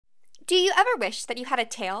Do you ever wish that you had a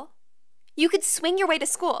tail? You could swing your way to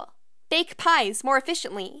school, bake pies more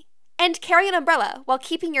efficiently, and carry an umbrella while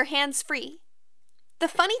keeping your hands free. The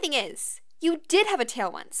funny thing is, you did have a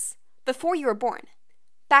tail once, before you were born.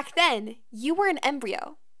 Back then, you were an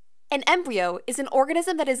embryo. An embryo is an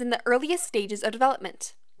organism that is in the earliest stages of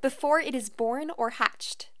development, before it is born or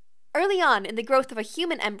hatched. Early on in the growth of a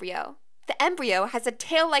human embryo, the embryo has a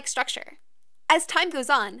tail-like structure. As time goes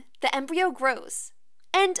on, the embryo grows,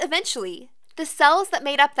 and eventually, the cells that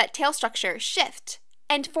made up that tail structure shift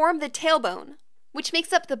and form the tailbone, which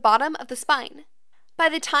makes up the bottom of the spine. By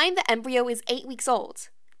the time the embryo is 8 weeks old,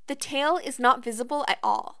 the tail is not visible at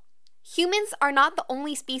all. Humans are not the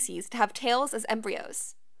only species to have tails as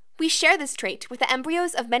embryos. We share this trait with the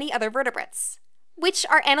embryos of many other vertebrates, which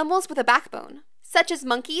are animals with a backbone, such as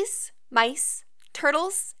monkeys, mice,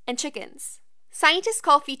 turtles, and chickens. Scientists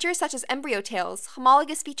call features such as embryo tails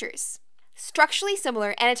homologous features, structurally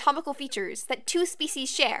similar anatomical features that two species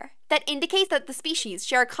share that indicate that the species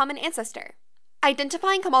share a common ancestor.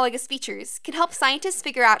 Identifying homologous features can help scientists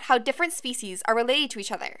figure out how different species are related to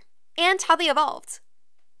each other, and how they evolved.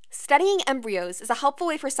 Studying embryos is a helpful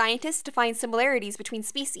way for scientists to find similarities between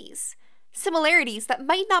species, similarities that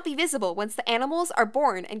might not be visible once the animals are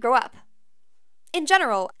born and grow up. In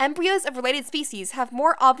general, embryos of related species have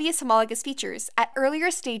more obvious homologous features at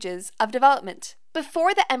earlier stages of development,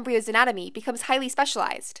 before the embryo's anatomy becomes highly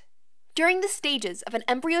specialized. During the stages of an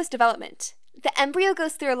embryo's development, the embryo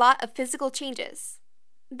goes through a lot of physical changes.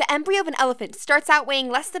 The embryo of an elephant starts out weighing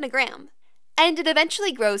less than a gram, and it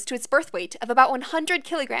eventually grows to its birth weight of about 100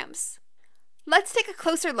 kilograms. Let's take a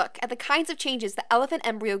closer look at the kinds of changes the elephant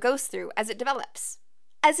embryo goes through as it develops.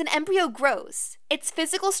 As an embryo grows, its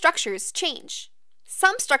physical structures change.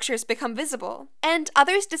 Some structures become visible, and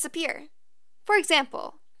others disappear. For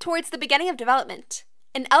example, towards the beginning of development,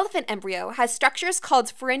 an elephant embryo has structures called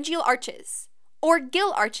pharyngeal arches, or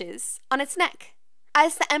gill arches, on its neck.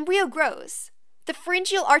 As the embryo grows, the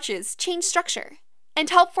pharyngeal arches change structure and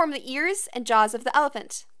help form the ears and jaws of the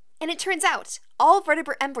elephant. And it turns out, all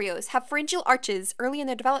vertebrate embryos have pharyngeal arches early in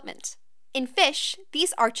their development. In fish,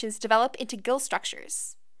 these arches develop into gill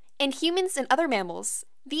structures. In humans and other mammals,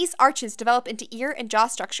 these arches develop into ear and jaw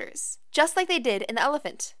structures, just like they did in the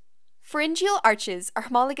elephant. Pharyngeal arches are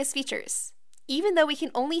homologous features. Even though we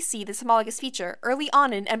can only see this homologous feature early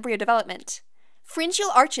on in embryo development,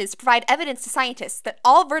 pharyngeal arches provide evidence to scientists that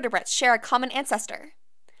all vertebrates share a common ancestor.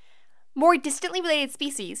 More distantly related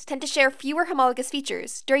species tend to share fewer homologous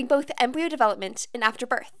features during both embryo development and after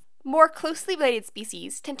birth. More closely related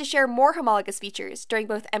species tend to share more homologous features during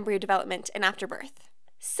both embryo development and after birth.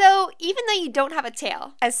 So, even though you don't have a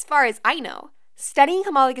tail, as far as I know, studying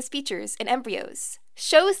homologous features in embryos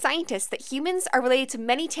shows scientists that humans are related to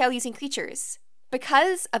many tail-using creatures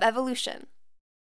because of evolution.